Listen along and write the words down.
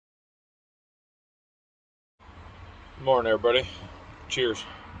Morning, everybody. Cheers.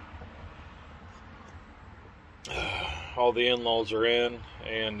 All the in-laws are in,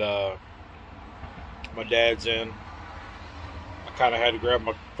 and my dad's in. I kind of had to grab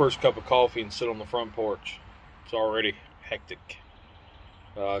my first cup of coffee and sit on the front porch. It's already hectic.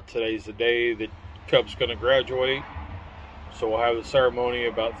 Today's the day that Cub's going to graduate, so we'll have the ceremony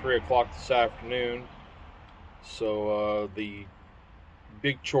about 3 o'clock this afternoon. So the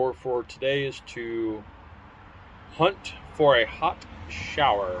big chore for today is to hunt for a hot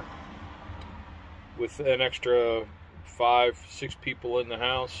shower. With an extra 5-6 people in the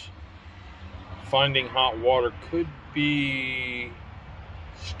house, finding hot water could be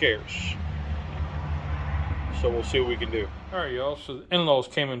scarce. So we'll see what we can do. Alright, y'all, so the in-laws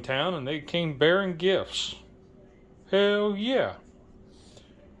came in town and they came bearing gifts. Hell yeah.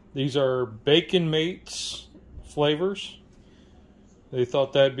 These are Bacon Mates flavors. They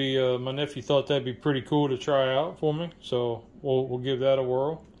thought that'd be, my nephew thought that'd be pretty cool to try out for me. So we'll give that a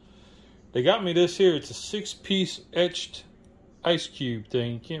whirl. They got me this here. It's a 6-piece etched ice cube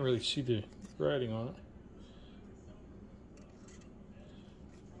thing. You can't really see the writing on it.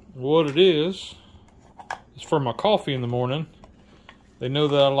 What it is for my coffee in the morning. They know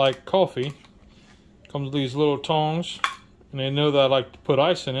that I like coffee. Comes with these little tongs. And they know that I like to put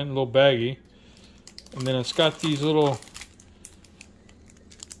ice in it, a little baggie. And then it's got these little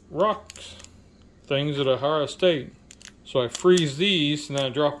rock things at a higher state. So I freeze these and then I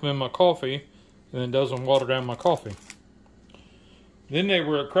drop them in my coffee, and it doesn't water down my coffee. Then they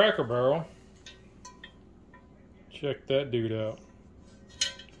were at Cracker Barrel. Check that dude out.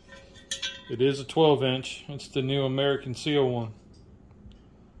 It is a 12-inch. It's the new American Seal one.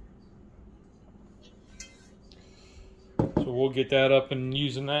 So we'll get that up and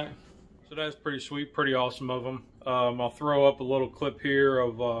using that. So that's pretty sweet, pretty awesome of them. I'll throw up a little clip here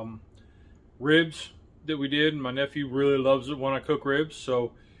of ribs that we did. My nephew really loves it when I cook ribs,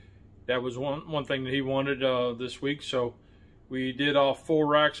 so that was one thing that he wanted this week. So we did all 4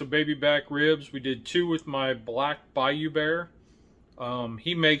 racks of baby back ribs. We did 2 with my black Bayou Bear.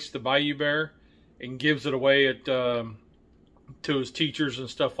 He makes the Bayou Bear and gives it away at to his teachers and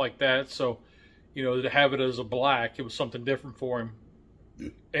stuff like that. So, you know, to have it as a black, it was something different for him.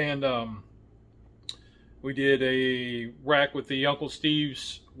 And we did a rack with the Uncle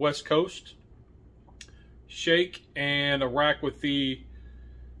Steve's West Coast shake and a rack with the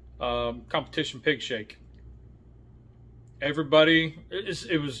competition pig shake. Everybody,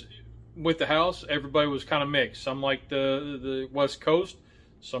 it was with the house, everybody was kind of mixed. Some like the West Coast,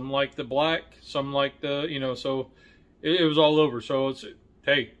 some like the black, some like the, you know, so it was all over. So it's,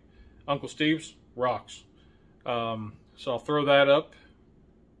 hey, Uncle Steve's rocks. So I'll throw that up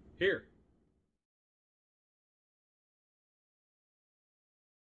here.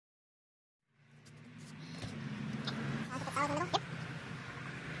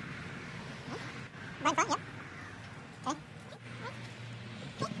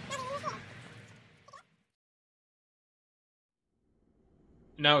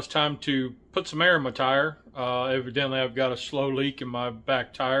 Now it's time to put some air in my tire. Evidently I've got a slow leak in my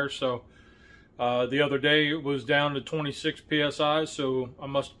back tire, so the other day it was down to 26 psi, so I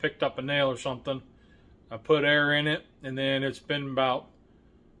must have picked up a nail or something. I put air in it, and then it's been about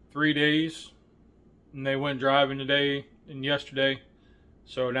 3 days, and they went driving today and yesterday,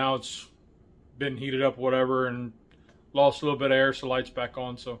 so now it's been heated up, whatever, and lost a little bit of air, so light's back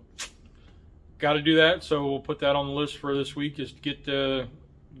on. So got to do that. So we'll put that on the list for this week, is to get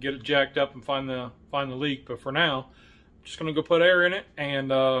it jacked up and find the leak. But for now, I'm just gonna go put air in it, and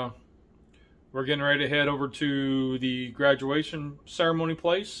we're getting ready to head over to the graduation ceremony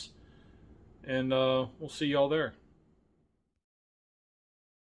place, and we'll see y'all there.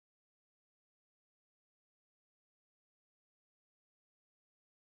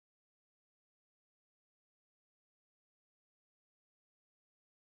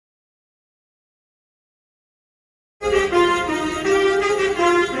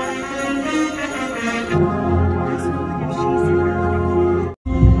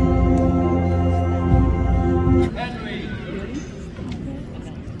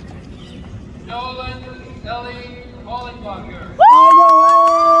 ljhollenbacher.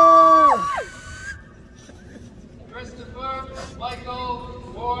 Christopher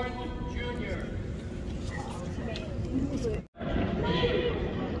Michael Ward Jr.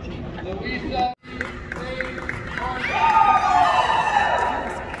 Louisa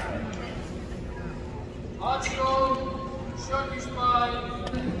Oscar Shurkishby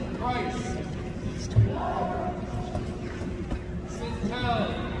Price. Sintel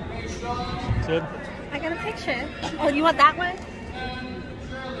Mayshawn. Sid? I got a picture. Oh, you want that one? And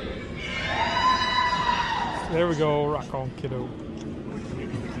Shirley. There we go. Rock on, kiddo.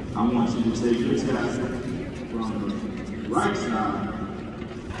 I want you to take your tap from the right side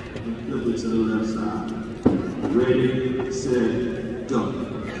and flip it to the left side. Ready, set, go.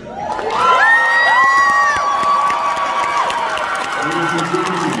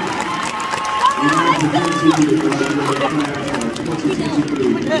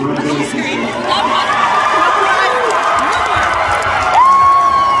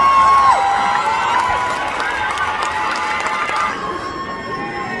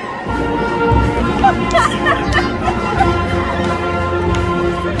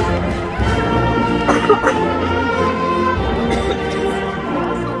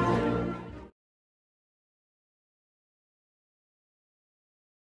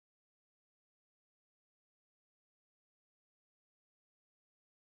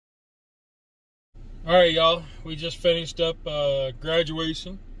 All right, y'all. We just finished up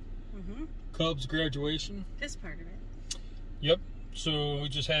graduation. Cubs graduation. This part of it. Yep. So we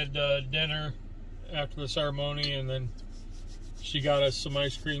just had dinner after the ceremony, and then she got us some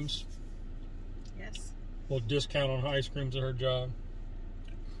ice creams. Yes. A little discount on ice creams at her job.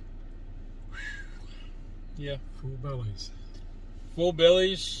 Yeah. Full bellies. Full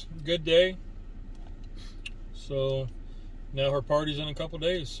bellies. Good day. So now her party's in a couple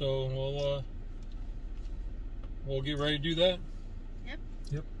days, so we'll get ready to do that. Yep.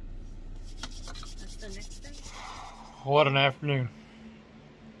 Yep. That's the next day. What an afternoon.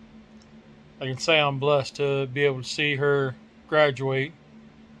 I can say I'm blessed to be able to see her graduate.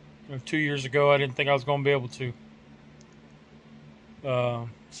 2 years ago, I didn't think I was going to be able to.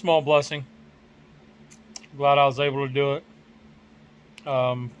 Small blessing. Glad I was able to do it.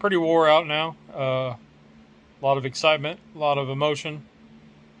 Pretty wore out now. A lot of excitement, a lot of emotion.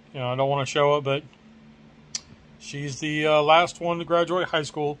 I don't want to show it, but she's the last one to graduate high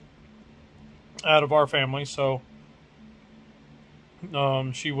school out of our family, so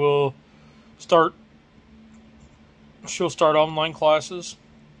she'll start online classes,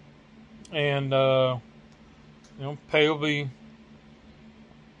 and Pay will be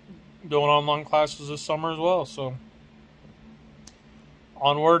doing online classes this summer as well. So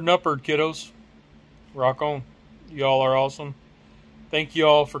onward and upward, kiddos. Rock on. Y'all are awesome. Thank you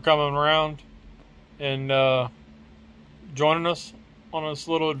all for coming around and joining us on this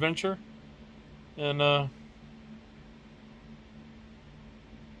little adventure. And man,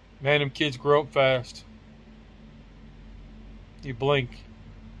 them kids grow up fast. You blink,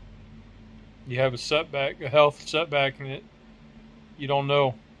 you have a setback, a health setback, and you don't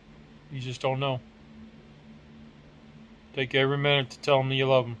know. You just don't know. Take every minute to tell them that you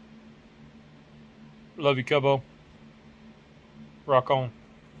love them. Love you, Cubbo. Rock on.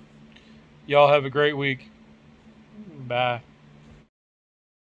 Y'all have a great week. Bye.